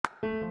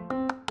Hey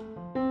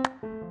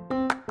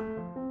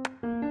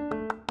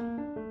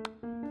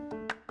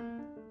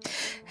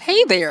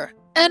there,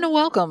 and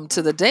welcome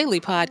to the daily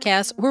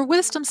podcast where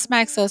wisdom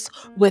smacks us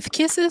with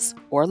kisses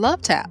or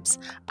love taps.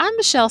 I'm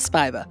Michelle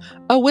Spiva,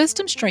 a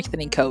wisdom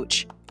strengthening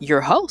coach,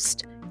 your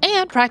host,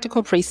 and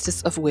practical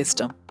priestess of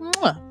wisdom.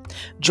 Mwah.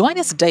 Join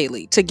us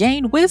daily to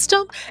gain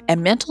wisdom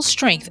and mental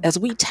strength as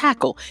we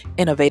tackle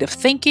innovative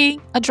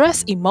thinking,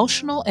 address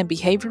emotional and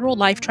behavioral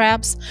life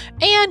traps,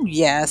 and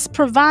yes,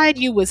 provide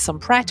you with some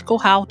practical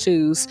how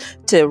to's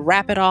to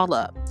wrap it all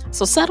up.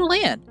 So settle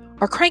in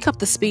or crank up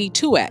the speed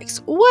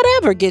 2x,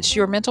 whatever gets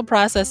your mental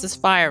processes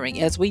firing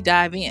as we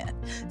dive in.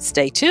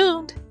 Stay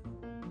tuned.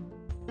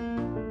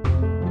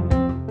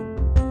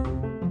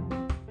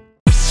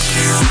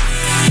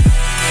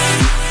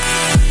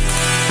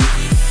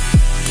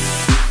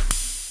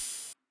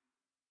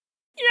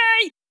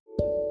 Yay!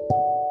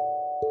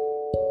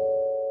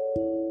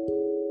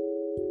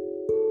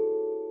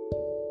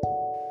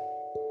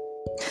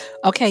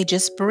 Okay,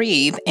 just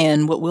breathe.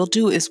 And what we'll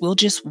do is we'll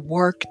just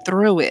work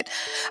through it.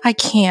 I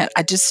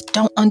just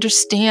don't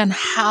understand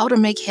how to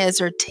make heads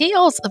or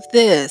tails of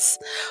this.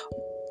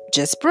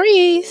 Just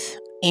breathe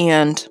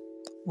and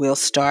we'll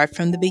start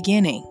from the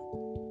beginning.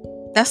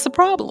 That's the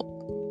problem.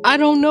 I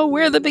don't know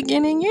where the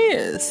beginning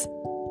is.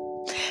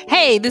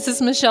 Hey, this is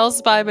Michelle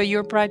Spiva,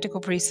 your practical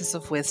priestess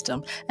of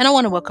wisdom, and I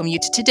want to welcome you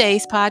to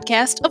today's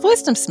podcast of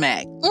Wisdom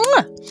Smack.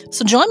 Mwah!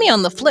 So join me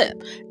on the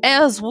flip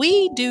as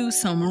we do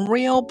some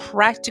real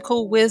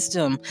practical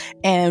wisdom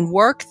and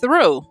work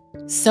through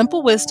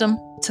simple wisdom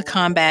to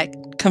combat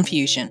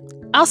confusion.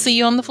 I'll see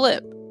you on the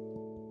flip.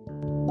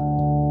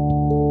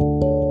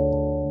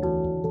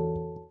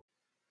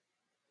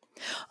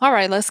 All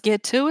right, let's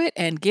get to it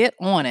and get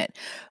on it.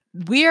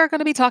 We are going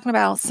to be talking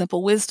about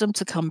simple wisdom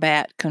to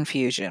combat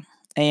confusion.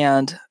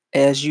 And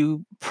as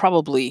you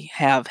probably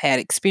have had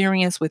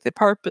experience with it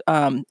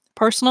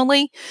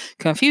personally,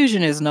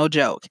 confusion is no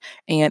joke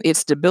and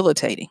it's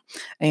debilitating.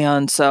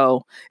 And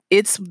so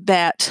it's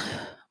that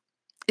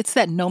it's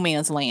that no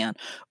man's land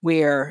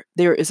where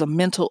there is a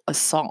mental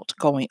assault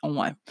going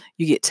on.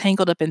 You get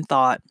tangled up in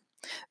thought.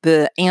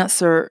 The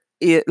answer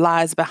it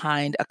lies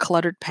behind a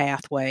cluttered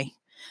pathway.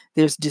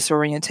 There's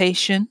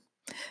disorientation.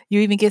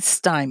 You even get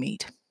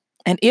stymied.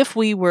 And if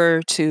we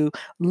were to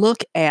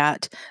look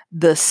at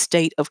the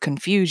state of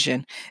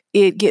confusion,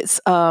 it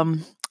gets a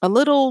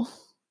little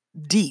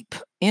deep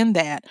in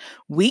that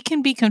we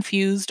can be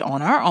confused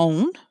on our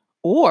own,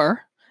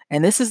 or,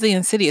 and this is the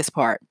insidious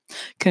part,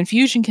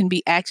 confusion can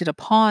be acted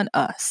upon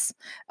us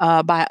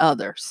by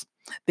others.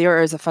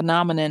 There is a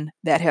phenomenon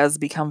that has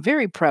become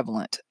very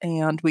prevalent,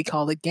 and we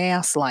call it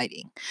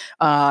gaslighting.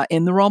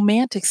 In the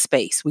romantic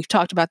space, we've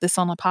talked about this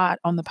on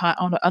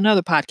on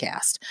another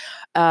podcast.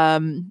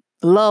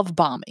 Love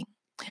bombing,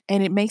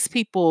 and it makes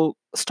people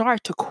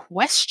start to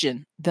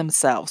question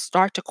themselves,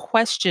 start to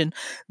question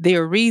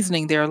their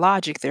reasoning, their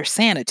logic, their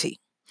sanity.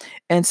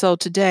 And so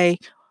today,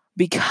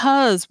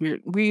 because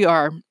we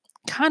are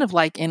kind of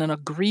like in an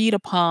agreed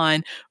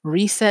upon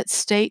reset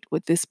state,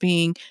 with this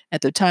being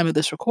at the time of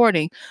this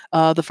recording,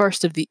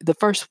 the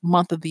first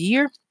month of the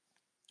year,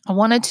 I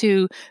wanted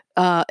to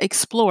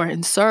explore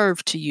and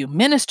serve to you,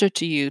 minister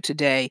to you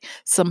today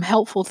some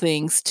helpful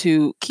things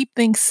to keep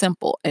things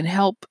simple and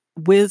help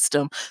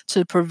wisdom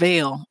to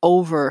prevail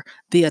over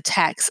the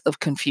attacks of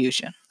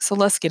confusion. So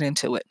let's get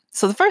into it.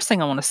 So the first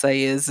thing I want to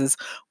say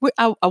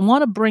I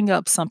want to bring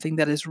up something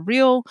that is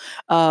real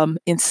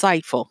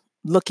insightful,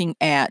 looking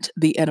at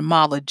the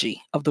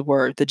etymology of the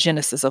word, the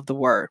genesis of the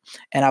word.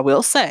 And I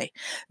will say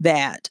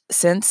that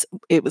since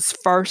it was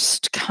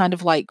first kind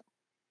of like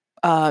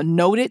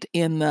noted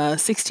in the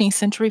 16th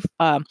century,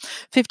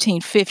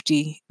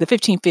 1550. The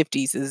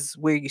 1550s is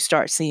where you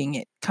start seeing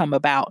it come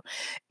about.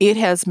 It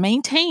has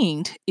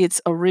maintained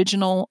its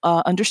original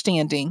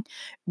understanding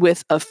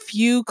with a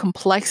few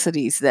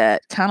complexities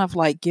that kind of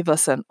like give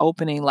us an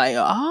opening, like,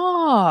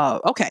 oh,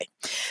 okay.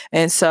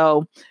 And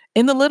so,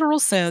 in the literal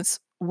sense,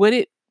 what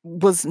it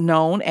was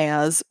known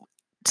as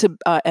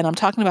and I'm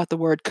talking about the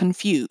word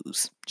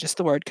confuse, just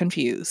the word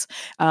confuse,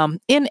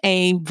 in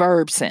a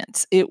verb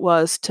sense. It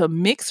was to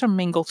mix or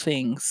mingle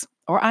things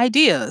or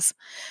ideas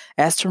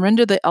as to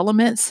render the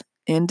elements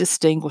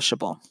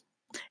indistinguishable.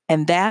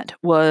 And that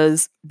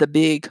was the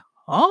big,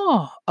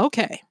 oh,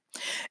 okay.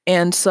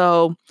 And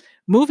so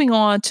moving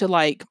on to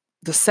like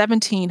the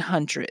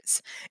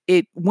 1700s,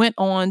 it went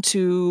on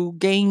to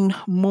gain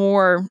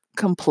more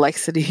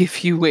complexity,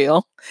 if you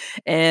will.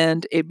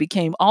 And it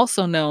became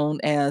also known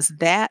as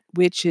that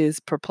which is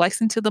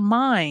perplexing to the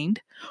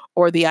mind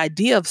or the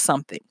idea of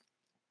something.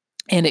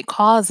 And it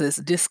causes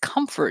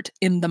discomfort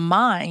in the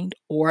mind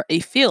or a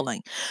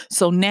feeling.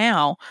 So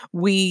now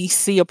we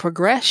see a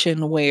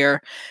progression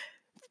where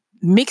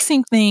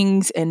mixing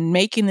things and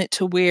making it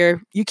to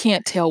where you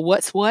can't tell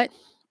what's what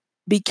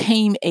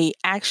became a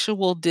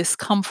actual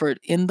discomfort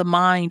in the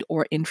mind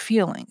or in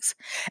feelings.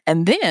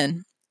 And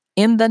then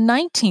in the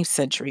 19th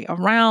century,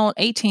 around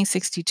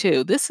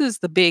 1862, this is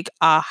the big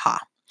aha.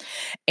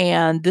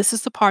 And this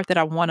is the part that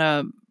I want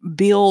to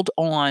build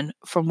on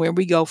from where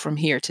we go from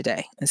here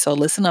today. And so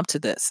listen up to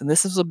this. And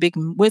this is a big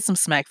wisdom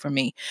smack for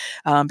me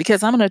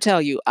because I'm going to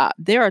tell you,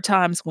 there are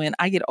times when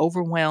I get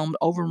overwhelmed,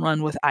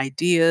 overrun with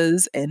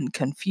ideas and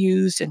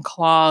confused and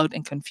clogged,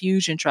 and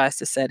confusion tries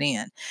to set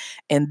in.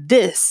 And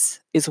this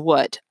is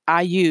what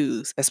I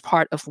use as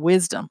part of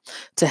wisdom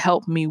to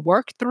help me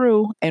work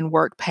through and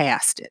work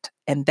past it.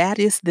 And that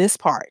is this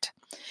part.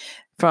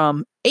 From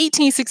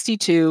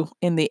 1862,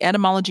 in the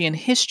etymology and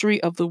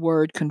history of the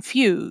word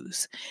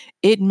confuse,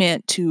 it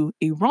meant to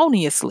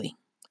erroneously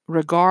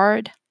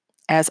regard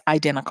as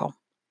identical.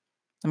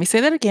 Let me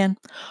say that again.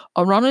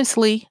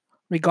 Erroneously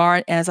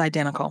regard as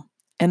identical.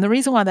 And the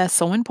reason why that's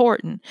so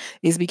important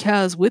is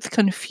because with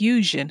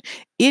confusion,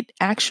 it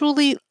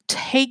actually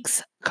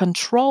takes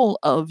control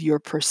of your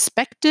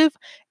perspective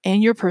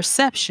and your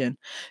perception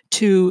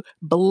to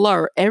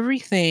blur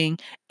everything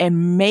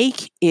and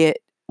make it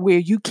where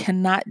you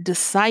cannot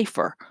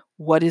decipher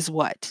what is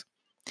what.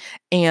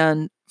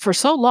 And for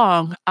so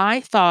long, I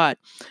thought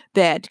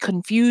that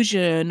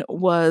confusion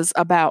was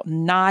about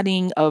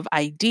knotting of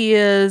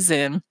ideas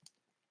and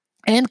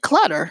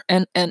clutter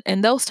and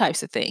those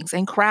types of things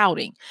and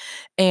crowding.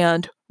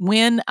 And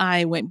when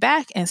I went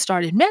back and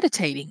started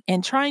meditating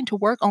and trying to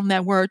work on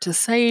that word to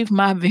save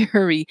my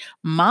very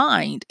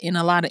mind in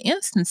a lot of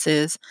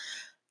instances,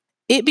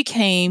 it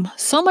became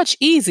so much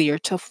easier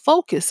to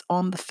focus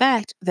on the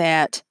fact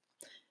that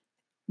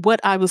what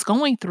I was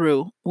going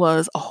through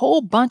was a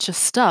whole bunch of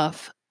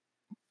stuff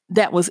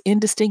that was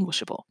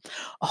indistinguishable,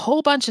 a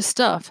whole bunch of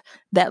stuff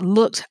that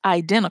looked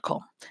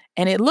identical.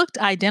 And it looked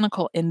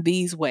identical in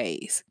these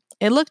ways.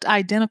 It looked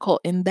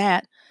identical in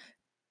that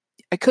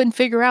I couldn't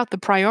figure out the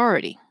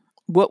priority.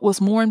 What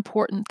was more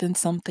important than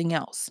something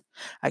else?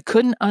 I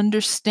couldn't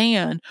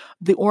understand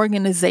the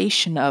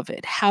organization of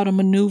it, how to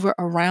maneuver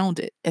around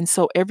it. And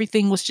so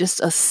everything was just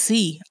a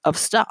sea of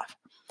stuff.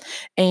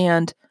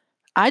 And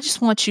I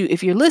just want you,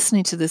 if you're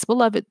listening to this,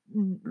 beloved,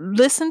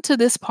 listen to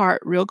this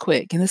part real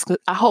quick. And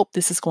I hope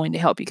this is going to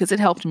help you because it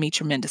helped me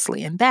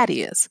tremendously. And that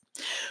is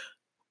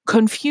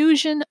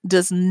confusion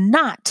does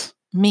not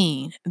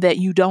mean that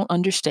you don't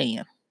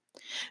understand.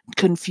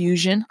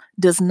 Confusion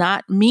does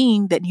not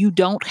mean that you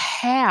don't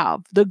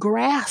have the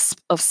grasp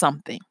of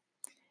something.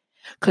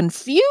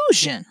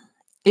 Confusion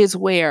is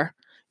where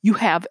you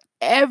have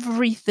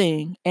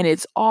everything and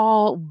it's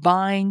all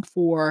vying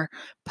for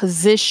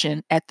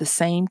position at the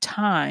same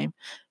time,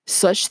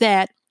 such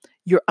that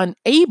you're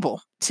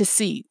unable to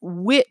see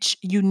which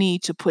you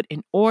need to put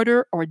in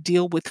order or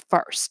deal with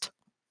first.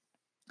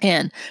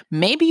 And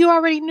maybe you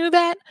already knew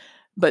that,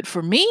 but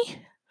for me,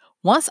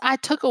 once I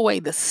took away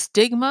the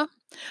stigma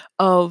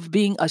of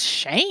being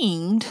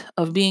ashamed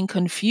of being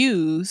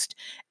confused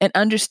and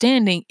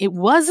understanding it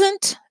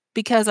wasn't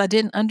because I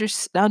didn't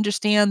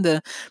understand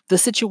the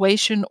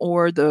situation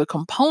or the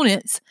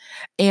components,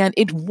 and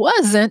it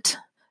wasn't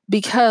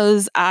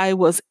because I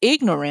was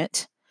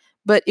ignorant,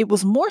 but it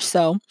was more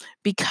so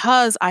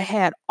because I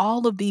had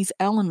all of these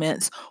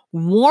elements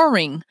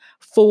warring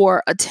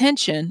for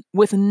attention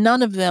with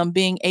none of them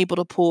being able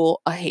to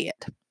pull ahead.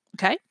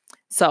 Okay,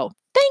 so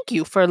thank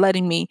you for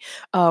letting me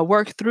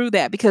work through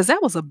that because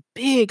that was a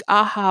big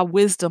aha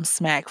wisdom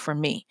smack for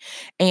me.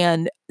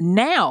 And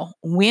now,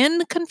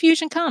 when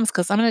confusion comes,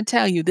 because I'm going to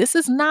tell you, this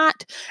is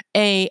not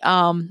a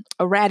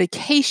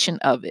eradication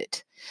of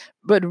it,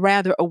 but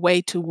rather a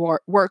way to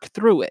work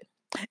through it.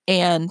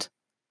 And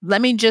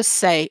let me just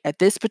say at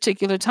this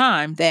particular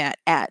time that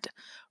at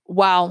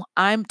while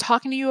I'm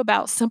talking to you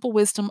about simple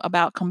wisdom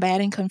about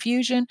combating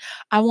confusion,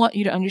 I want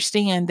you to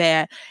understand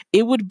that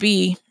it would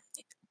be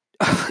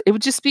it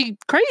would just be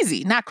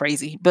crazy, not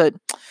crazy, but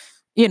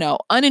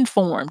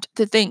uninformed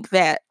to think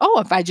that,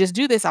 oh, if I just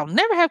do this, I'll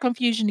never have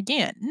confusion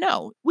again.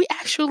 No,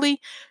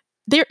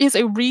 there is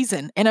a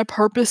reason and a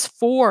purpose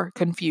for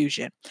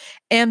confusion.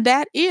 And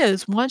that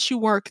is once you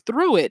work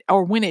through it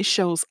or when it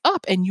shows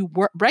up and you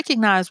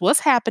recognize what's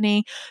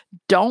happening,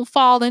 don't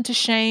fall into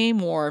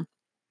shame or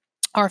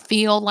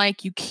feel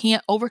like you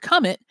can't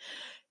overcome it.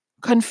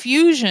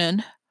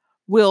 Confusion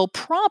will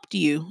prompt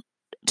you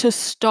to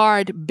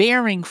start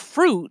bearing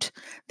fruit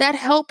that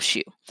helps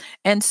you.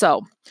 And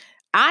so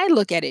I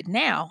look at it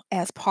now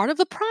as part of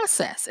the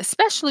process,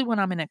 especially when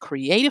I'm in a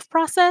creative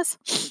process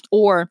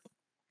or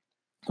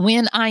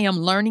when I am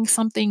learning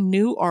something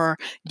new or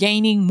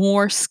gaining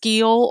more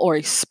skill or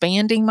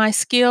expanding my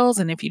skills.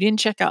 And if you didn't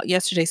check out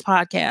yesterday's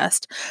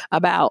podcast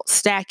about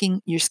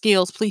stacking your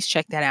skills, please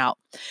check that out.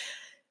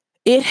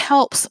 It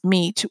helps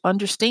me to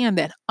understand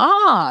that,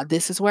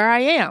 this is where I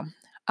am.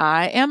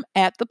 I am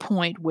at the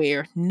point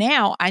where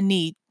now I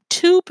need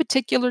two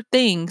particular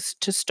things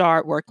to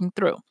start working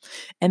through.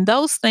 And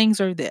those things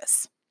are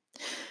this: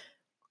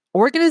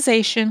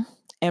 organization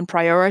and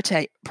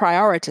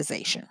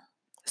prioritization.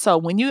 So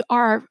when you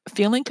are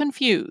feeling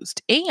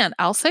confused, and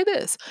I'll say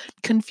this,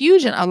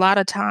 confusion a lot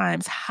of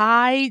times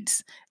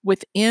hides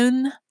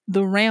within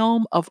the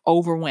realm of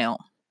overwhelm.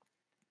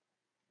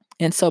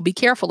 And so be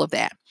careful of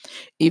that.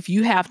 If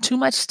you have too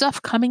much stuff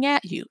coming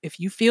at you, if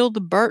you feel the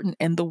burden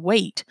and the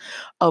weight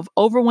of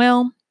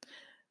overwhelm,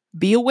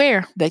 Be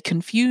aware that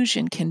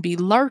confusion can be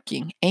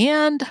lurking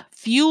and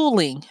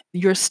fueling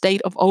your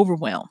state of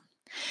overwhelm.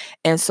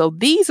 And so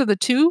these are the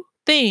two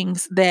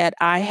things that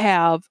I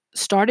have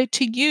started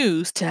to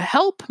use to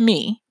help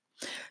me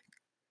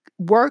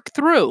work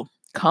through,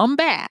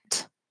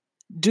 combat,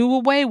 do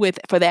away with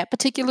for that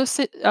particular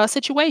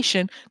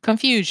situation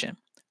confusion,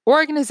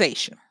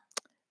 organization,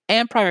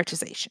 and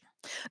prioritization.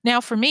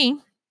 Now, for me,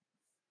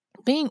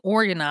 being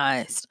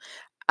organized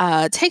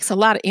takes a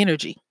lot of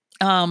energy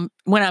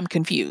when I'm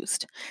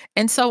confused.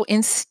 And so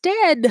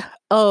instead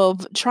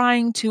of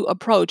trying to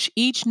approach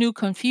each new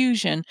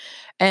confusion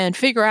and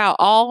figure out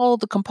all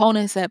the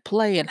components at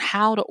play and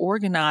how to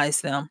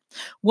organize them,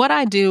 what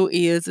I do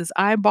is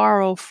I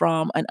borrow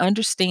from an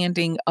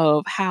understanding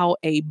of how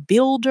a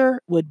builder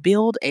would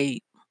build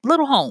a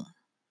little home.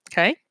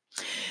 Okay.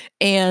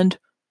 And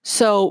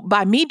so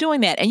by me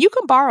doing that, and you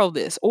can borrow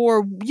this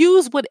or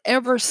use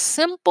whatever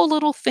simple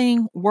little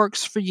thing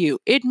works for you.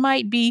 It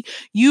might be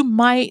you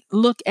might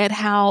look at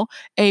how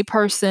a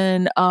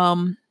person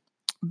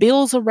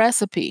builds a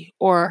recipe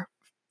or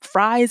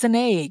fries an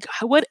egg,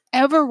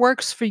 whatever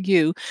works for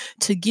you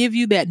to give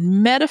you that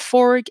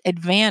metaphoric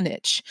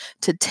advantage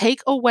to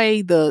take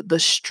away the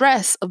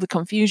stress of the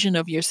confusion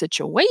of your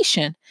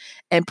situation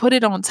and put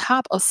it on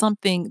top of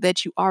something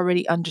that you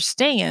already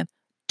understand.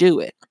 Do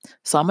it.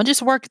 So I'm gonna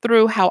just work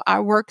through how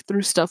I work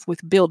through stuff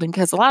with building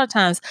because a lot of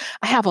times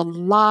I have a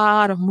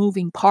lot of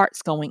moving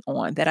parts going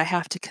on that I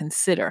have to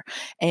consider.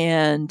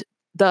 And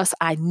thus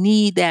I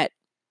need that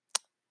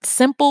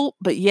simple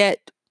but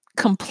yet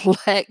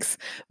complex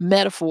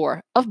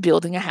metaphor of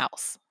building a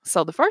house.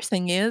 So the first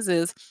thing is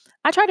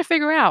I try to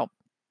figure out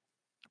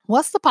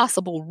what's the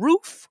possible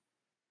roof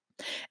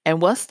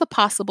and what's the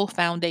possible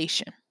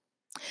foundation.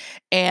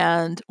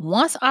 And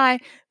once I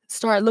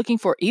start looking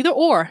for either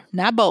or,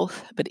 not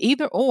both, but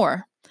either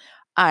or,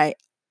 I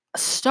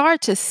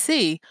start to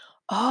see,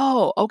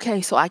 oh,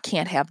 okay, so I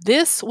can't have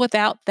this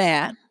without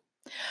that.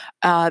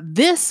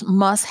 This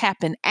must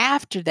happen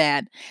after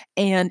that.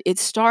 And it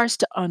starts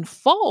to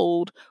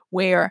unfold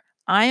where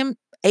I am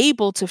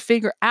able to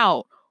figure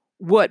out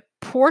what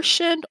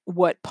portion,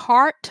 what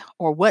part,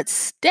 or what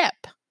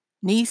step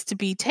needs to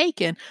be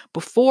taken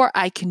before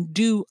I can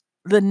do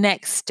the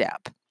next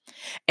step.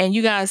 And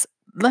you guys,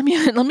 let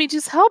me let me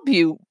just help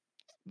you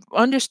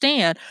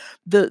understand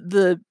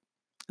the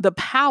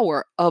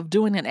power of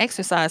doing an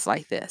exercise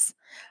like this.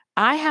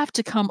 I have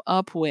to come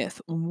up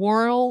with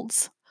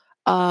worlds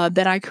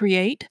that I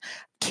create,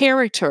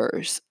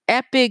 characters,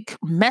 epic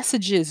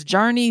messages,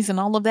 journeys, and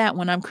all of that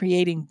when I'm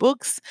creating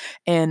books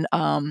and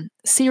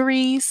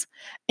series.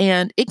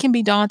 And it can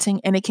be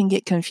daunting and it can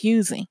get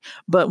confusing.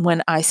 But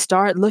when I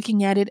start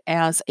looking at it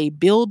as a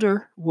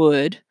builder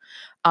would,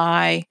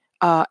 I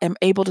am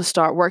able to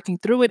start working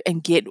through it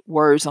and get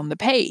words on the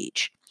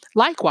page.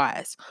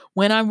 Likewise,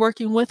 when I'm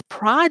working with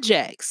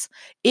projects,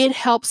 it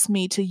helps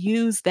me to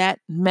use that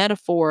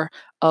metaphor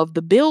of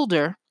the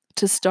builder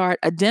to start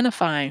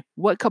identifying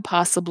what could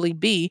possibly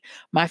be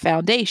my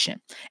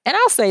foundation. And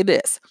I'll say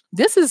this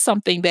is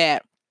something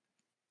that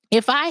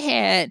if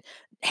I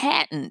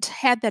hadn't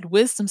had that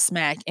wisdom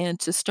smack and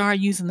to start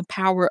using the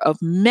power of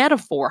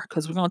metaphor,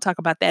 because we're going to talk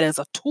about that as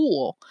a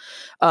tool,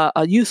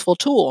 a useful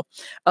tool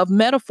of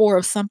metaphor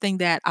of something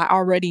that I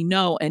already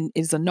know and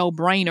is a no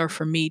brainer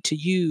for me to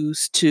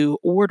use to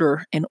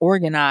order and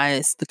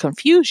organize the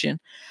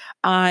confusion,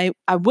 I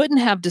wouldn't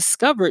have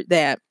discovered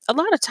that a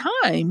lot of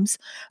times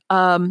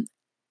um,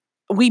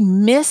 we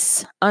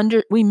mismanage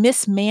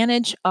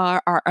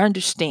our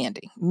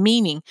understanding,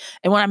 meaning,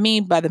 and what I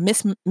mean by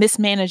the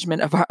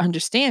mismanagement of our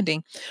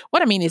understanding,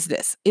 what I mean is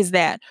this is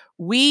that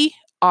we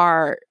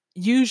are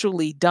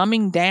usually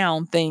dumbing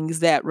down things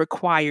that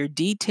require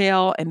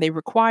detail and they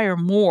require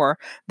more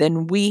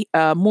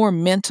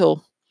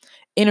mental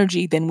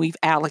energy than we've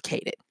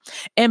allocated.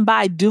 And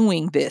by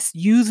doing this,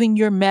 using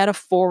your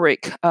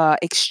metaphoric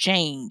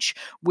exchange,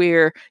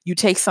 where you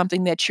take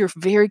something that you're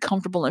very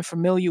comfortable and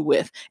familiar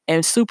with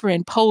and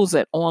superimpose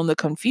it on the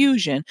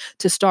confusion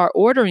to start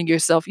ordering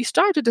yourself, you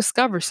start to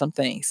discover some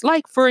things.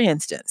 Like, for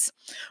instance,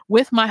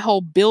 with my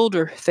whole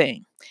builder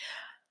thing,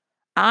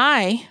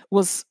 I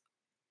was.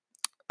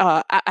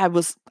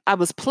 I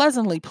was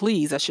pleasantly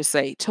pleased, I should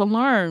say, to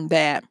learn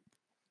that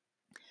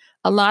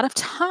a lot of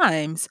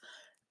times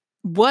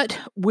what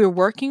we're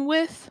working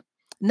with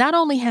not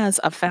only has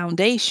a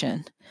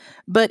foundation,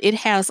 but it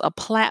has a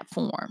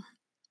platform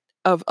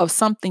of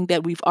something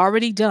that we've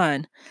already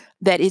done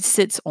that it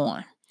sits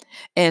on.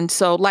 And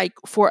so, like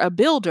for a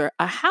builder,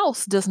 a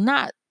house does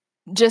not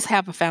just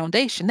have a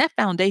foundation. That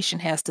foundation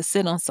has to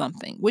sit on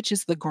something, which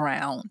is the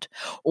ground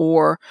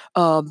or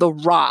the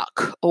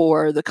rock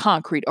or the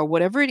concrete or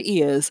whatever it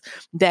is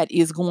that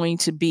is going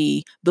to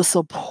be the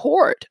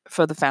support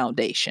for the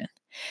foundation.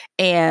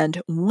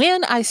 And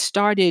when I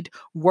started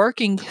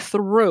working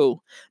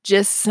through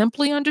just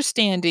simply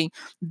understanding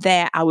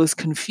that I was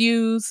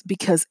confused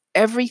because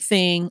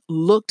everything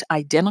looked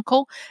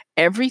identical,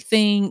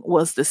 everything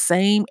was the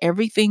same,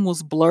 everything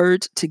was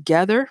blurred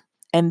together.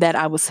 and that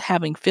I was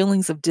having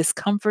feelings of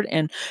discomfort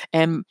and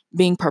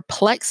being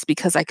perplexed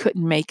because I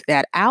couldn't make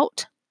that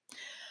out.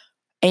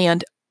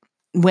 And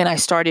when I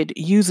started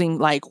using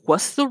like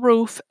what's the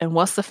roof and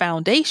what's the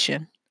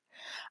foundation,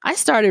 I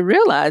started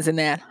realizing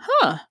that,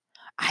 I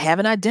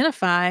haven't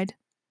identified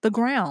the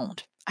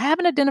ground. I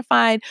haven't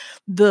identified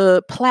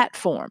the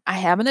platform. I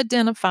haven't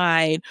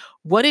identified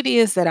what it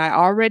is that I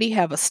already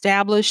have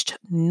established,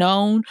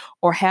 known,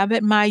 or have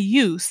at my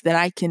use that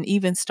I can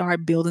even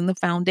start building the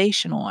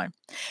foundation on.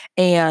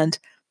 And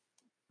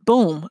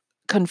boom,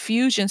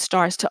 confusion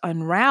starts to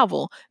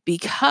unravel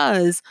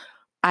because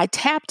I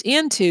tapped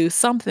into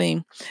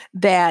something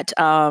that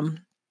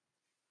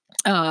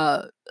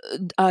uh,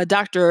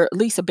 Dr.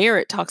 Lisa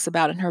Barrett talks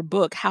about in her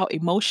book, How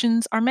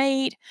Emotions Are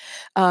Made,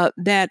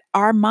 that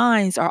our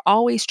minds are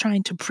always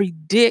trying to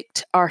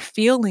predict our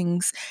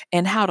feelings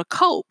and how to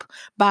cope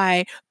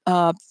by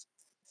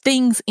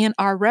things in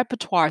our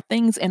repertoire,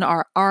 things in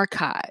our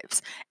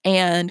archives.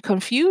 And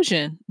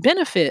confusion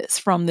benefits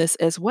from this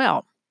as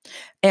well.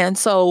 And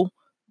so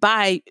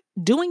by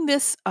doing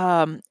this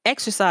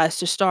exercise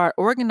to start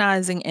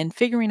organizing and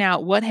figuring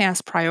out what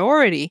has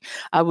priority,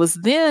 I was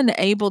then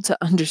able to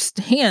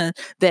understand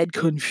that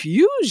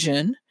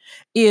confusion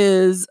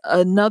is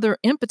another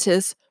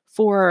impetus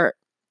for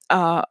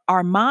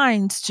our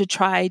minds to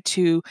try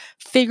to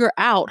figure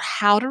out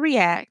how to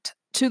react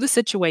to the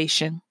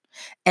situation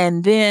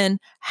and then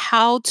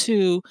how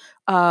to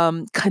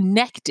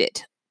connect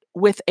it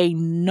with a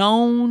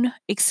known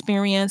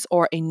experience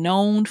or a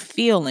known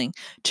feeling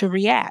to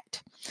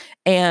react.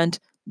 And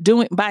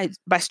doing by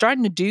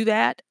starting to do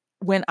that,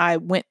 when I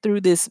went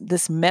through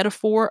this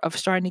metaphor of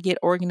starting to get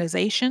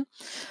organization,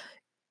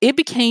 it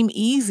became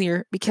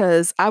easier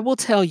because I will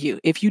tell you,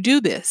 if you do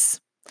this,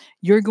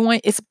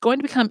 it's going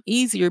to become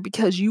easier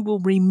because you will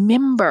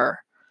remember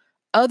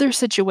other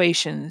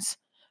situations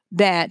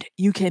that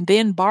you can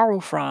then borrow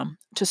from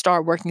to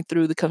start working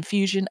through the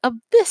confusion of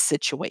this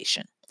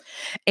situation.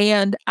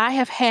 And I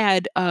have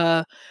had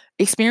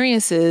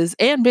experiences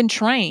and been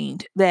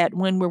trained that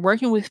when we're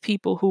working with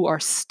people who are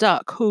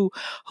stuck, who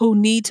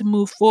need to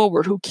move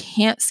forward, who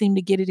can't seem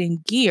to get it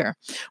in gear,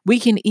 we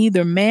can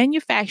either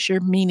manufacture,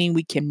 meaning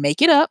we can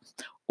make it up,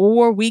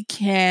 or we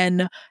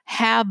can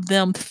have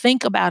them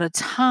think about a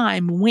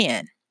time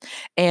when.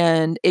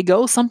 And it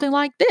goes something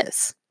like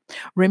this.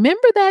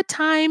 Remember that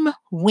time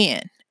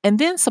when, and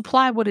then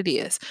supply what it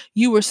is.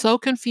 You were so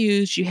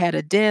confused, you had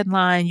a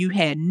deadline, you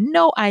had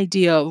no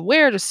idea of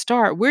where to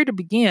start, where to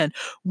begin,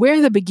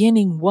 where the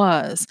beginning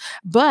was.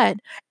 But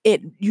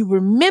you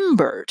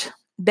remembered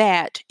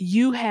that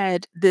you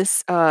had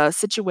this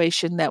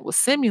situation that was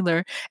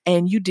similar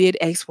and you did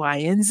X, Y,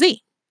 and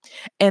Z.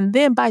 And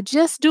then by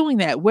just doing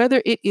that,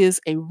 whether it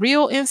is a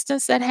real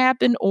instance that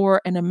happened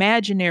or an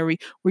imaginary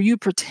where you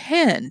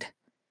pretend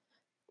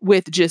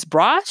with just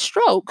broad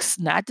strokes,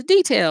 not the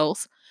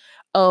details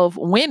of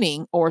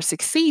winning or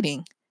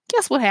succeeding,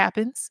 guess what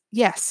happens?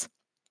 Yes,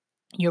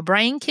 your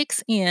brain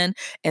kicks in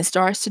and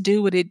starts to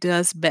do what it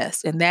does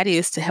best, and that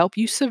is to help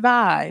you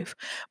survive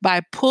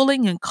by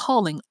pulling and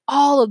culling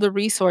all of the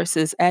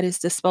resources at its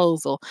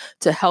disposal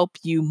to help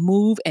you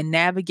move and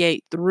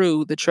navigate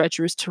through the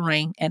treacherous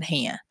terrain at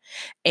hand.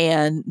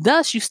 And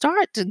thus, you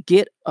start to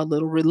get a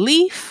little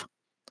relief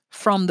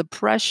from the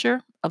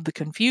pressure of the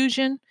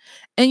confusion,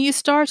 and you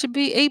start to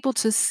be able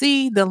to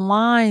see the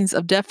lines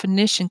of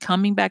definition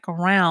coming back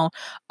around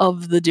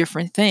of the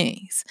different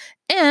things.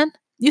 And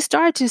you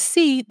start to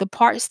see the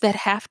parts that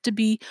have to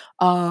be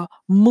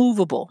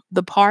movable,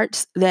 the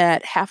parts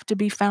that have to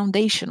be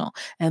foundational,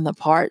 and the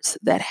parts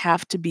that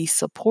have to be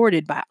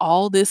supported by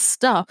all this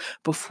stuff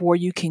before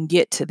you can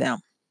get to them.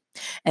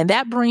 And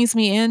that brings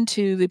me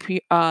into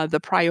the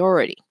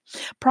priority.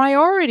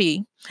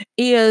 Priority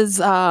is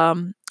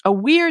a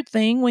weird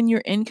thing when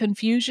you're in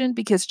confusion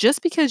because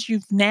just because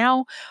you've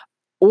now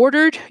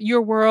ordered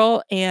your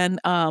world and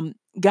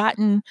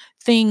gotten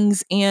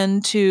things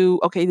into,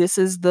 okay, this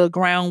is the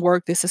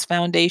groundwork, this is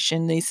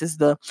foundation, this is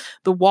the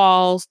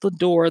walls, the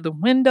door, the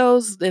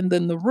windows, and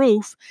then the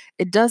roof,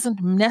 it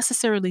doesn't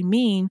necessarily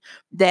mean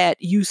that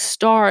you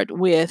start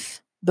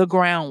with the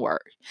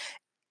groundwork.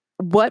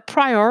 What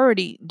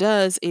priority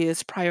does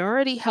is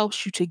priority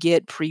helps you to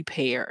get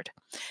prepared.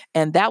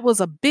 And that was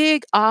a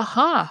big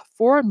aha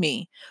for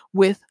me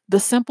with the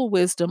simple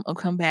wisdom of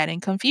combating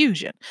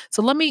confusion.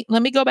 So let me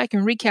go back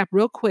and recap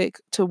real quick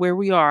to where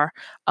we are,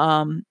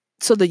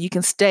 so that you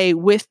can stay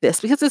with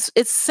this because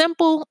it's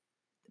simple,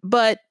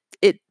 but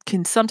it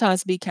can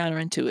sometimes be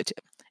counterintuitive.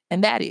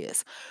 And that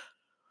is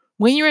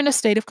when you're in a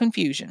state of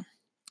confusion,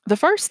 the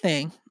first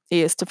thing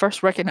is to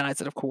first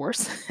recognize it, of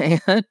course,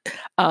 and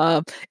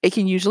it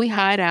can usually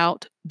hide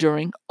out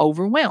during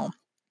overwhelm.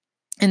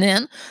 And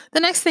then the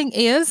next thing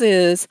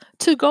is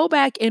to go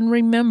back and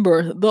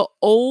remember the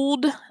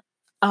old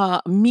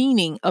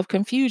meaning of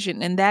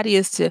confusion, and that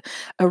is to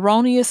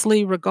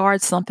erroneously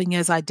regard something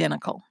as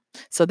identical.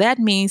 So that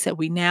means that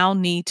we now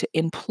need to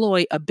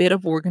employ a bit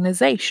of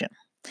organization.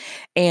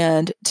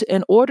 And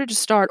in order to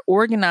start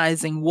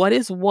organizing what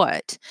is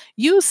what,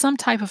 use some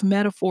type of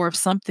metaphor of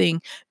something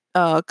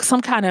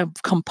some kind of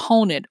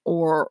component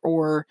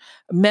or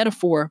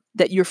metaphor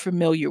that you're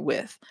familiar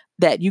with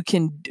that you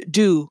can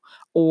do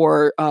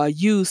or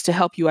use to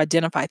help you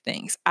identify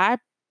things. I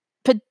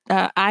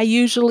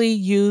usually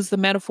use the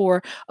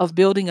metaphor of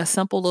building a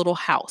simple little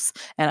house,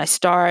 and I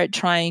start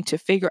trying to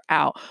figure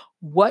out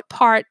what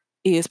part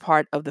is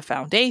part of the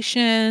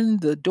foundation,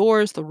 the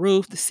doors, the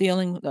roof, the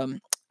ceiling, the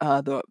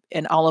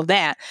and all of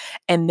that.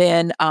 And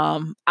then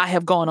I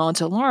have gone on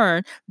to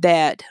learn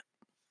that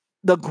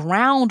the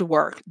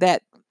groundwork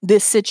that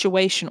this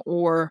situation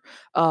or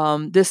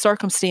this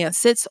circumstance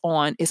sits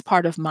on is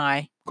part of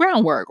my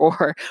groundwork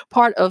or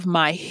part of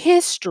my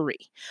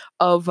history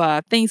of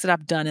things that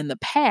I've done in the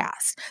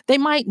past. They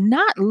might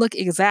not look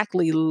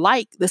exactly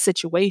like the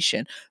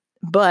situation,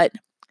 but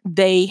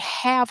they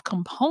have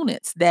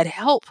components that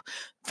help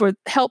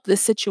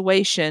this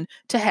situation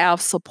to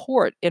have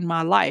support in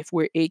my life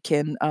where it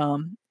can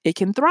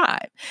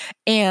thrive.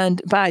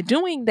 And by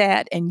doing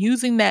that and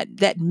using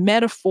that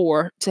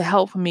metaphor to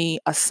help me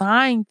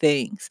assign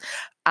things,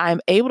 I'm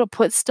able to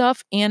put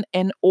stuff in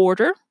an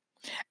order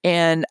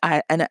and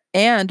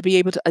be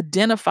able to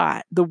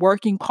identify the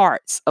working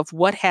parts of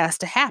what has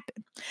to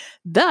happen.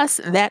 Thus,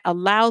 that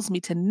allows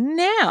me to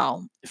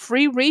now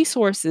free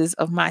resources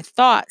of my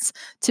thoughts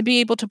to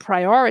be able to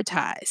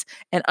prioritize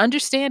and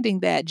understanding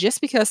that just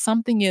because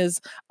something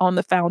is on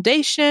the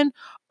foundation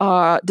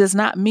does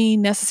not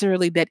mean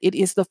necessarily that it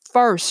is the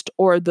first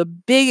or the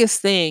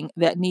biggest thing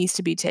that needs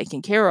to be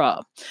taken care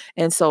of.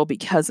 And so,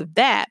 because of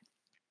that,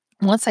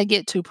 once I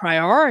get to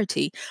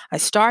priority, I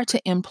start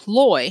to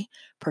employ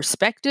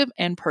perspective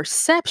and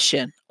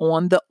perception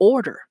on the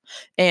order.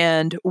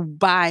 And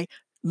by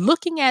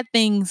looking at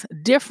things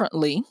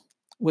differently,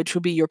 which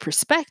will be your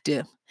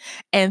perspective,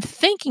 and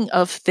thinking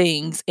of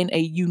things in a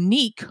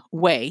unique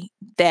way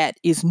that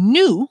is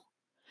new,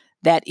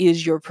 that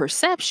is your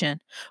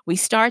perception, we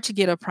start to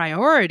get a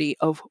priority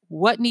of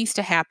what needs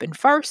to happen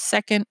first,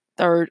 second,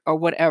 third, or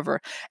whatever.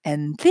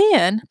 And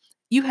then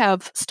you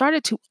have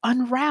started to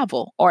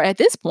unravel, or at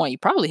this point, you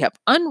probably have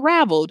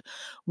unraveled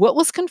what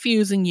was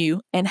confusing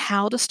you and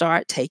how to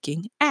start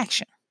taking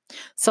action.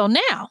 So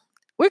now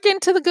we're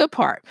getting to the good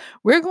part.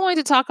 We're going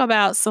to talk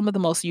about some of the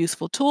most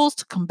useful tools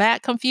to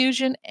combat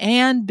confusion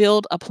and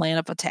build a plan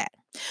of attack.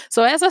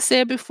 So, as I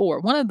said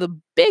before, one of the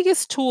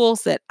biggest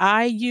tools that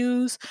I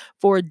use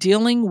for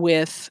dealing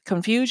with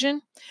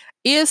confusion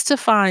is to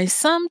find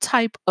some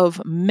type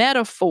of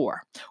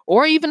metaphor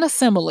or even a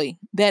simile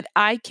that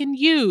I can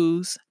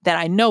use that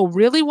I know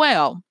really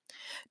well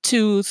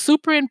to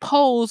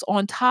superimpose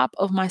on top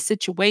of my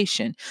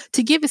situation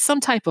to give it some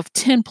type of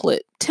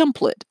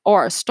template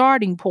or a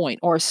starting point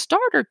or a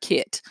starter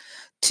kit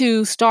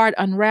to start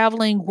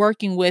unraveling,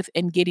 working with,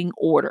 and getting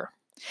order.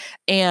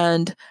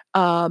 And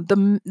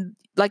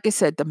like I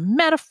said, the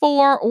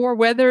metaphor or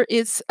whether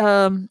it's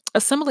a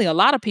simile, a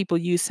lot of people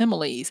use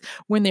similes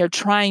when they're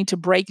trying to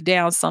break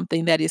down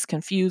something that is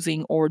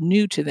confusing or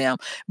new to them.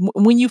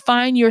 When you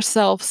find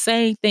yourself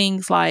saying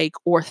things like,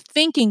 or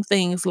thinking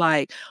things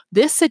like,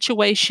 this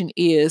situation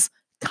is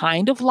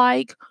kind of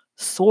like,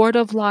 sort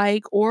of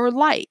like, or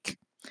like,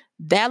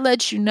 that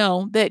lets you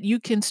know that you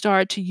can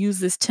start to use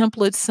this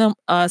template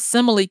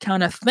simile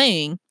kind of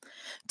thing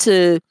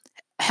to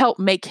help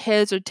make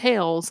heads or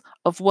tails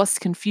of what's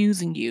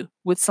confusing you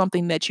with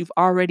something that you've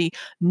already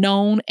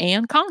known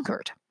and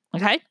conquered.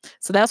 Okay.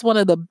 So that's one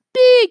of the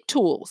big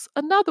tools.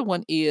 Another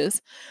one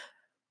is,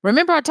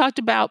 remember, I talked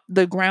about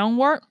the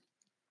groundwork.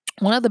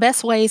 One of the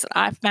best ways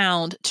I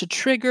found to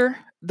trigger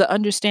the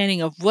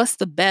understanding of what's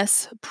the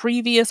best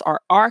previous or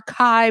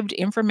archived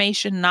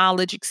information,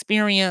 knowledge,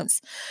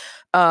 experience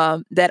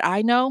that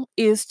I know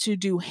is to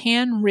do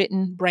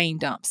handwritten brain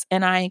dumps.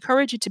 And I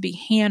encourage it to be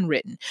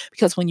handwritten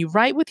because when you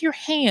write with your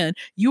hand,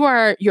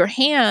 your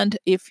hand,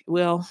 if,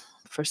 well,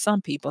 for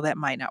some people that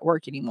might not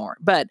work anymore.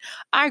 But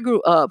I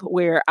grew up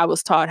where I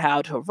was taught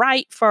how to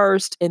write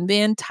first and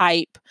then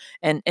type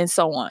and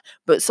so on.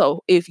 But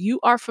so if you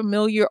are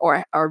familiar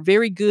or are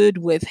very good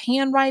with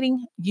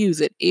handwriting,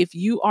 use it. If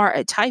you are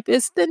a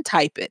typist, then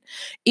type it.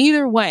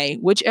 Either way,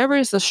 whichever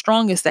is the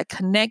strongest that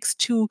connects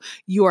to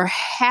your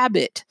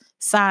habit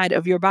side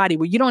of your body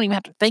where you don't even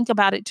have to think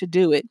about it to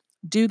do it,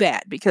 do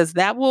that because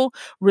that will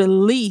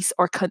release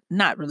or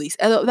not release,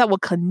 that will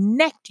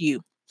connect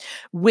you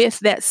with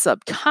that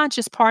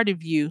subconscious part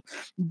of you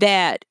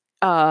that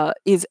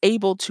is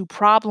able to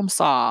problem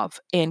solve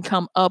and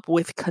come up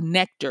with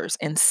connectors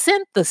and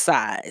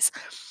synthesize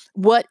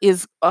what you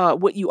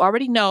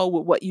already know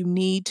with what you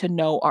need to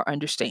know or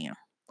understand.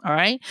 All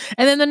right.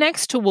 And then the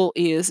next tool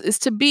is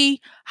to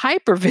be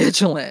hyper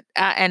vigilant.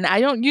 And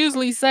I don't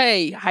usually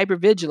say hyper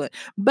vigilant,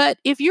 but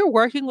if you're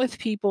working with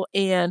people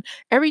and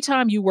every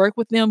time you work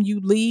with them,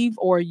 you leave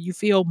or you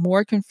feel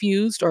more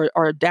confused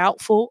or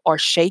doubtful or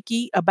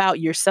shaky about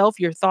yourself,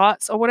 your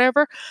thoughts, or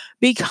whatever,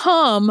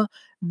 become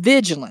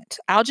vigilant.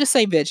 I'll just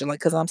say vigilant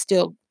because I'm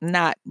still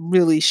not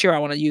really sure I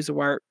want to use the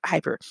word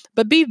hyper,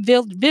 but be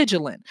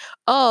vigilant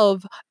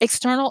of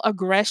external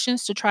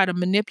aggressions to try to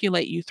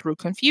manipulate you through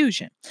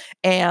confusion.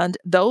 And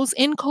those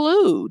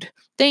include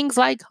things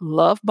like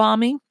love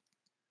bombing,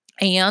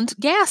 and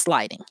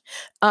gaslighting.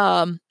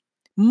 Um,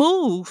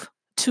 Move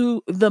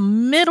to the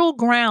middle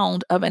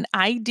ground of an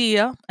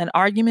idea, an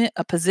argument,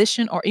 a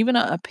position, or even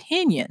an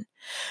opinion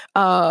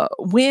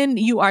when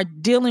you are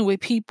dealing with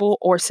people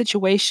or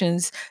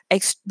situations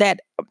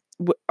that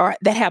or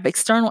that have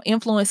external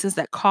influences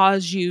that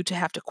cause you to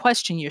have to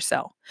question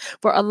yourself.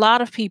 For a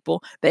lot of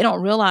people, they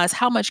don't realize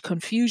how much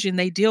confusion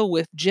they deal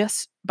with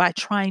just by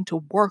trying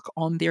to work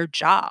on their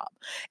job.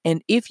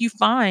 And if you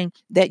find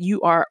that you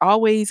are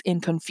always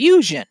in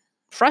confusion,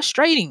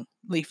 frustratingly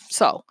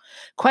so,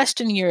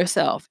 questioning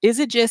yourself, is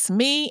it just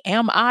me?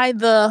 Am I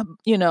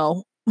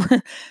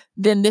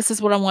then this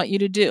is what I want you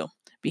to do.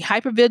 Be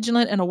hyper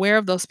vigilant and aware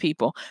of those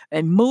people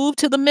and move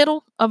to the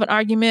middle of an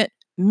argument,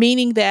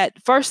 meaning that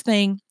first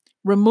thing,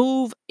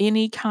 remove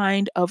any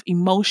kind of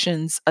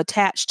emotions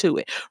attached to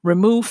it.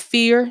 Remove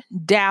fear,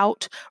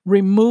 doubt,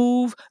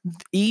 remove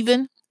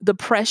even the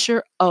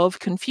pressure of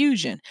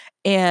confusion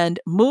and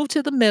move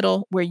to the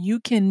middle where you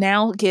can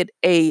now get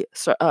a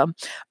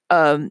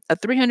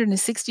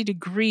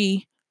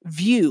 360-degree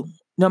view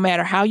no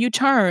matter how you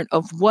turn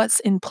of what's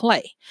in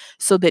play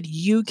so that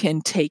you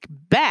can take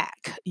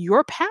back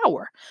your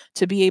power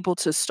to be able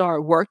to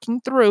start working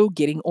through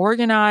getting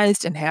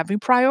organized and having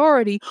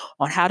priority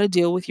on how to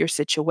deal with your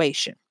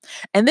situation.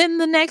 And then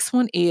the next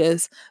one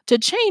is to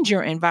change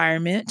your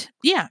environment.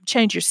 Yeah,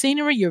 change your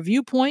scenery, your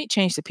viewpoint,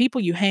 change the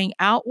people you hang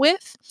out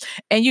with.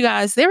 And you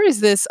guys, there is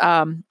this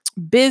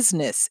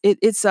business.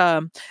 It's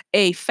a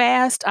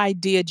fast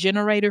idea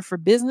generator for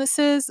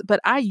businesses,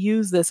 but I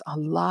use this a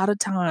lot of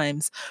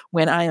times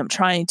when I am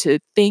trying to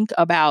think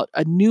about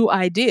a new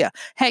idea.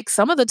 Heck,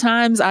 some of the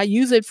times I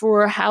use it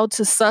for how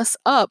to suss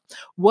up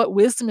what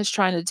wisdom is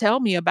trying to tell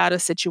me about a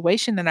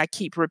situation that I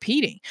keep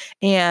repeating.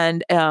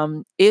 And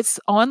it's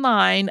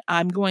online.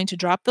 I'm going to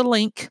drop the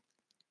link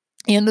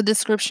in the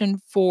description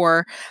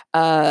for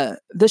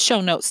the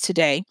show notes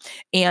today.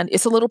 And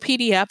it's a little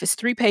PDF. It's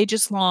 3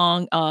 pages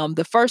long.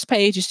 The first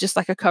page is just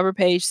like a cover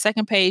page.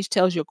 Second page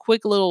tells you a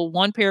quick little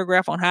one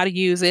paragraph on how to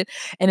use it.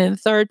 And then the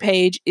third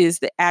page is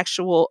the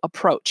actual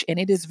approach. And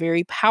it is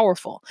very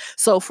powerful.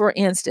 So, for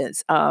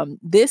instance,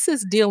 this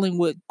is dealing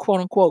with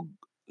quote unquote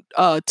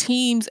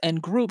teams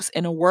and groups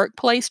in a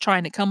workplace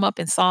trying to come up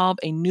and solve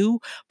a new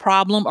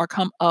problem or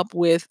come up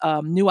with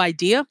new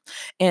idea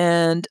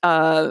and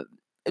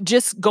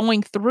just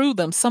going through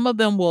them. Some of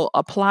them will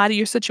apply to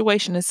your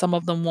situation and some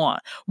of them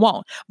won't.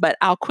 But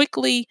I'll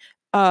quickly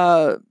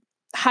uh,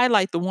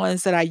 highlight the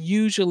ones that I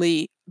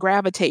usually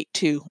gravitate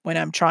to when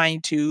I'm trying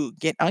to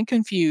get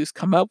unconfused,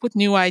 come up with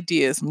new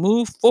ideas,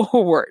 move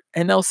forward,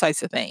 and those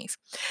types of things.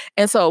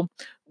 And so,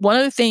 one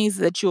of the things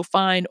that you'll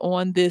find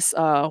on this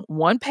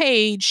one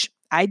page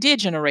idea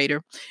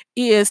generator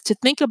is to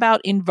think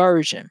about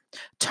inversion.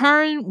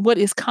 Turn what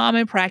is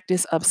common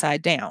practice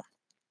upside down.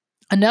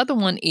 Another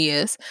one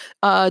is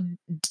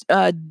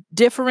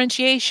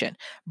differentiation,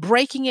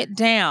 breaking it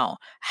down,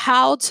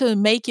 how to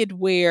make it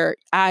where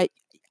I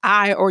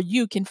or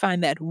you can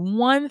find that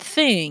one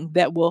thing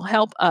that will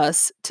help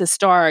us to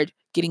start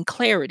getting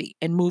clarity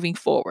and moving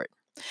forward.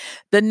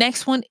 The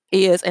next one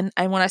is, and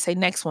when I say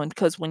next one,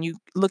 because when you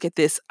look at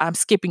this, I'm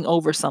skipping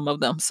over some of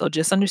them. So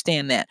just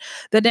understand that.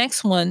 The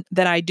next one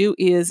that I do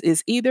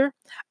is either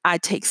I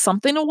take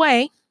something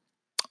away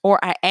or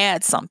I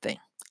add something.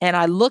 And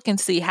I look and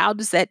see how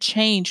does that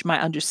change my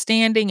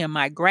understanding and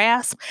my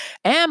grasp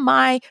and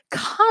my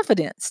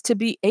confidence to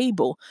be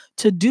able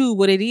to do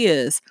what it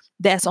is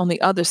that's on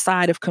the other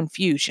side of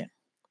confusion.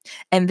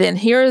 And then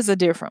here is a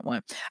different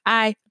one.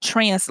 I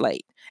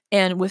translate.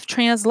 And with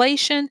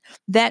translation,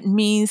 that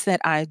means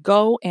that I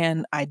go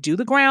and I do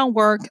the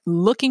groundwork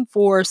looking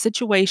for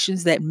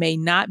situations that may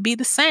not be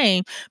the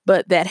same,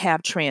 but that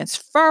have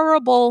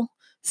transferable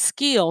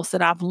skills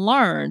that I've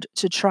learned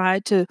to try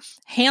to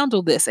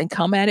handle this and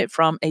come at it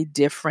from a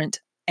different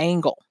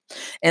angle.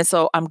 And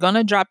so I'm going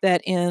to drop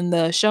that in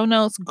the show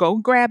notes. Go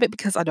grab it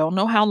because I don't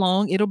know how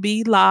long it'll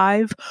be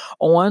live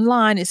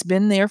online. It's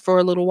been there for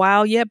a little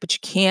while yet, but you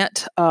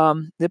can't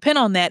depend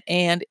on that.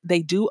 And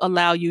they do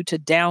allow you to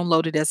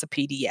download it as a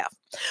PDF.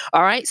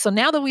 All right. So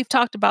now that we've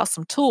talked about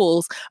some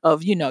tools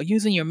of,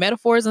 using your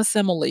metaphors and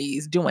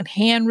similes, doing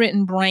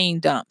handwritten brain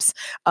dumps,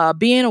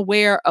 being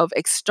aware of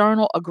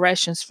external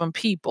aggressions from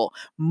people,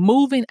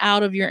 moving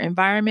out of your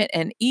environment,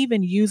 and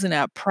even using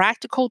a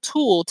practical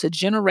tool to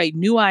generate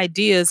new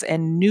ideas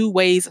and new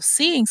ways of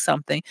seeing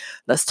something,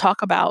 let's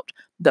talk about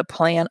the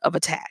plan of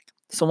attack.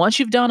 So once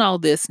you've done all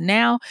this,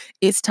 now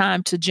it's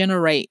time to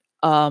generate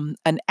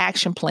an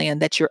action plan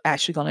that you're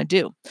actually going to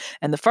do.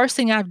 And the first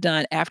thing I've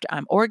done after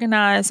I'm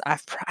organized,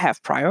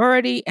 have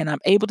priority, and I'm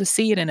able to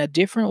see it in a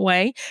different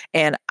way,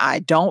 and I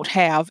don't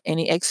have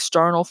any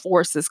external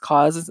forces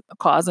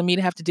causing me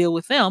to have to deal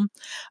with them.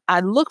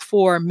 I look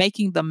for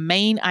making the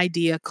main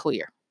idea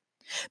clear.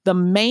 The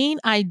main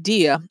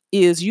idea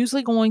is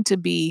usually going to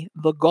be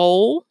the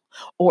goal,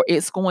 or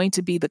it's going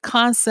to be the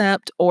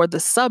concept or the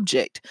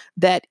subject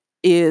that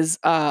is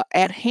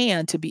at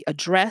hand to be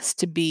addressed,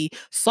 to be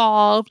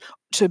solved,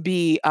 to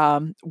be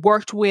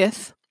worked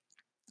with.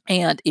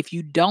 And if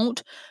you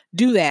don't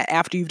do that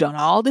after you've done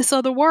all this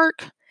other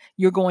work,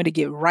 you're going to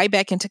get right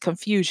back into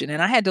confusion.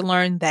 And I had to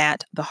learn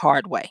that the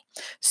hard way.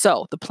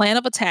 So the plan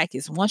of attack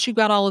is once you've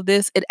got all of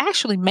this, it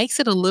actually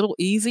makes it a little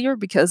easier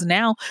because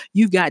now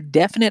you've got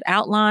definite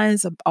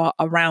outlines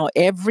around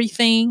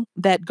everything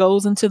that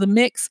goes into the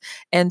mix.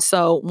 And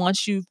so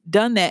once you've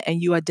done that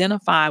and you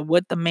identify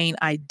what the main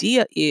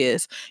idea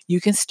is,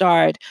 you can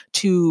start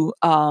to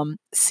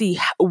see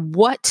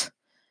what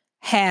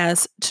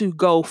has to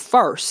go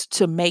first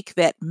to make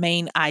that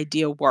main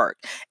idea work.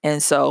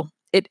 And so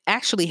it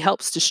actually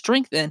helps to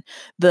strengthen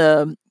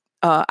the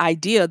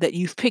idea that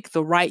you've picked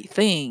the right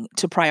thing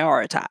to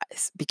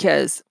prioritize,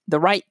 because the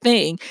right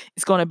thing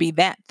is going to be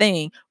that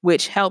thing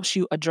which helps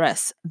you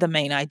address the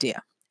main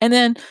idea. And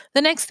then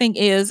the next thing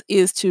is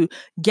to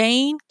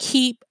gain,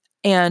 keep,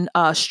 and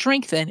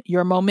strengthen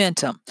your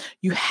momentum.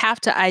 You have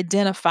to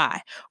identify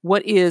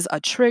what is a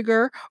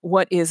trigger,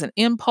 what is an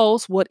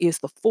impulse, what is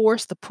the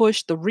force, the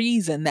push, the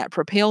reason that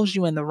propels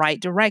you in the right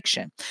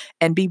direction,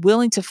 and be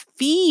willing to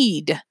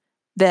feed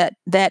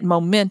that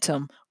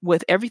momentum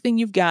with everything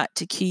you've got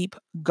to keep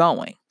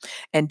going.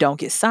 And don't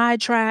get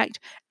sidetracked,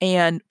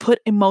 and put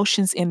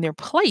emotions in their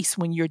place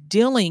when you're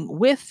dealing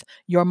with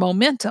your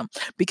momentum,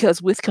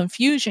 because with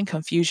confusion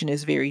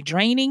is very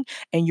draining,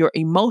 and your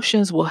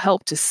emotions will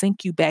help to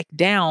sink you back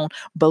down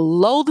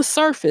below the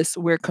surface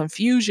where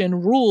confusion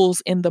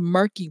rules in the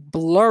murky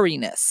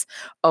blurriness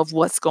of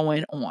what's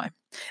going on.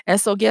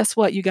 And so, guess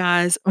what, you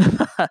guys?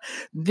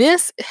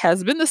 This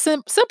has been the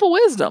simple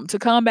wisdom to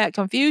combat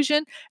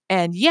confusion.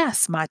 And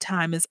yes, my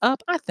time is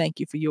up. I thank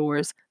you for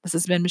yours. This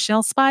has been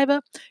Michelle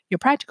Spiva, your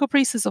practical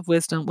priestess of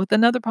wisdom, with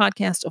another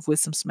podcast of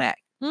Wisdom Smack.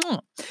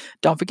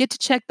 Don't forget to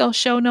check those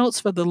show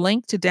notes for the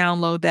link to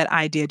download that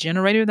idea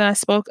generator that I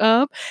spoke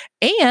of.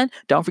 And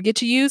don't forget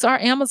to use our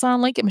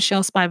Amazon link at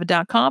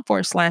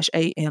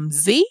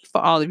michellespiva.com/AMZ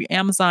for all of your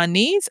Amazon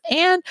needs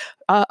and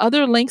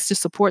other links to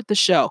support the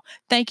show.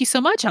 Thank you so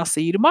much. I'll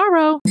see you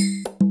tomorrow.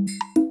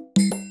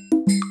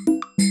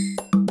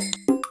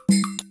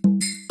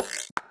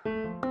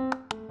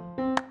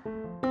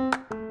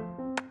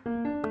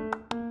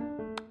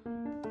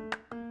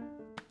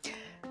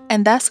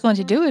 And that's going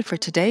to do it for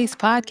today's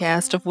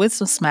podcast of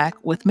Wisdom Smack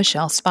with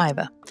Michelle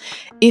Spiva.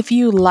 If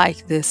you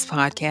like this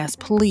podcast,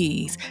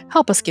 please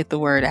help us get the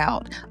word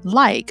out.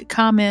 Like,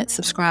 comment,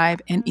 subscribe,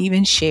 and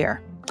even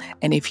share.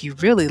 And if you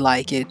really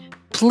like it,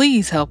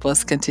 please help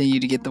us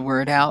continue to get the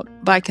word out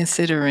by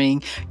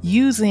considering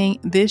using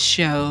this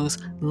show's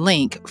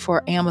link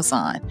for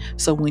Amazon.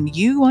 So when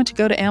you want to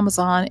go to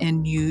Amazon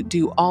and you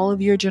do all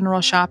of your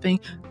general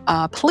shopping,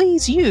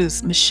 please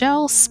use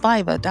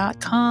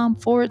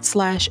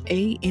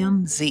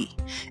michellespiva.com/AMZ.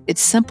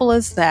 It's simple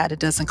as that. It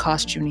doesn't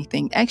cost you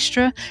anything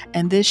extra,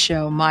 and this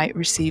show might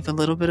receive a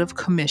little bit of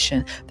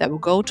commission that will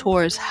go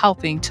towards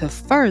helping to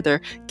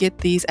further get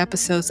these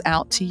episodes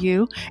out to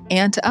you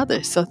and to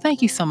others. So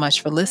thank you so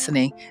much for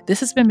listening. This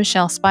has been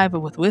Michelle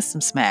Spiva with Wisdom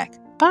Smack.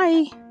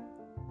 Bye.